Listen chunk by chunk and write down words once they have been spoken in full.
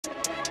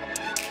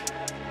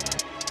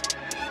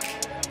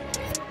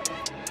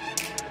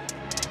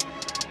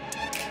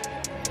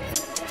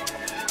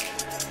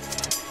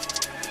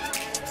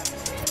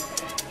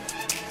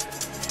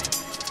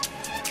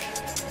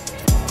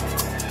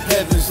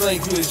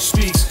Heaven's language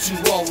speaks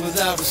to all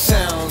without a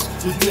sound,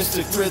 with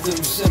mystic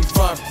rhythms and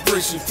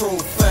vibration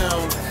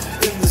profound.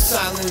 In the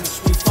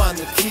silence we find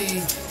the key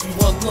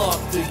to unlock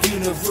the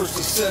universe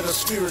and set our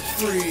spirits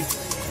free.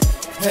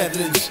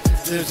 Heavens,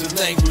 there's a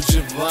language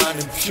divine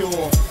and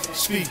pure.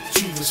 Speak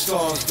to the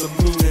stars, the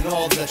moon, and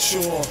all that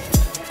shore.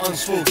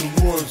 Unspoken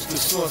words, the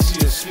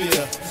celestial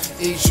sphere.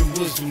 Ancient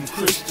wisdom,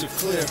 crystal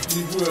clear,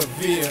 we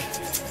revere.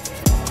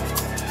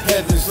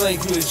 Heaven's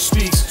language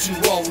speaks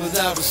to all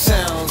without a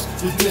sound,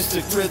 with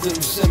mystic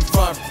rhythms and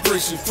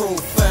vibration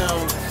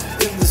profound.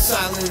 In the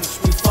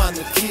silence we find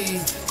the key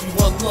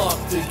to unlock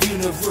the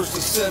universe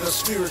and set our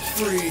spirits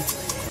free.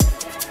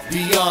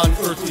 Beyond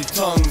earthly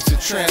tongues,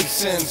 it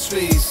transcends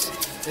space.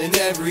 In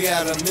every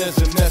atom there's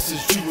a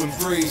message to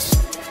embrace.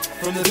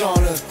 From the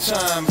dawn of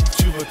time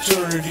to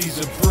eternity's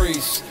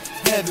embrace,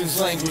 Heaven's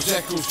language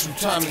echoes through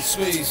time and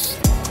space.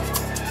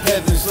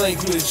 Heaven's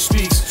language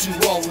speaks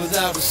to all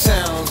without a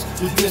sound,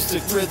 with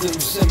mystic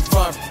rhythms and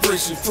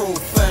vibration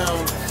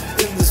profound.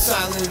 In the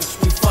silence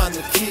we find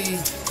the key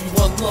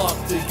to unlock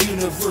the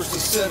universe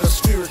and set our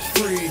spirits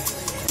free.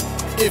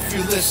 If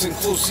you listen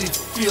closely,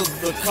 feel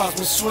the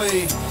cosmic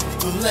sway,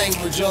 the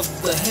language of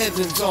the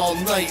heavens all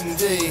night and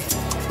day.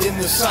 In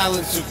the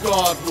silence of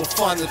God we'll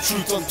find the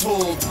truth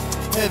untold.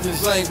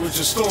 Heaven's language,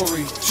 a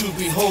story to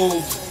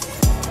behold.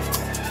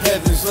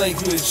 Heaven's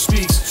language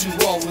speaks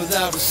to all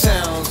without a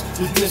sound,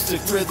 with mystic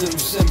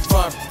rhythms and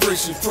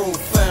vibration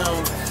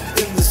profound.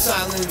 In the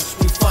silence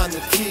we find the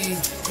key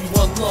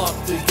to unlock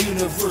the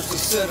universe and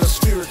set our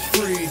spirits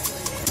free.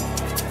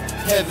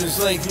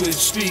 Heaven's language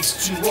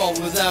speaks to all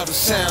without a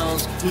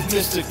sound, with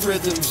mystic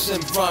rhythms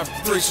and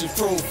vibration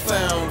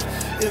profound.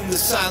 In the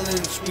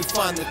silence we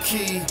find the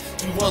key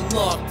to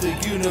unlock the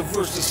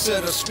universe and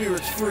set our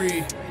spirits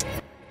free.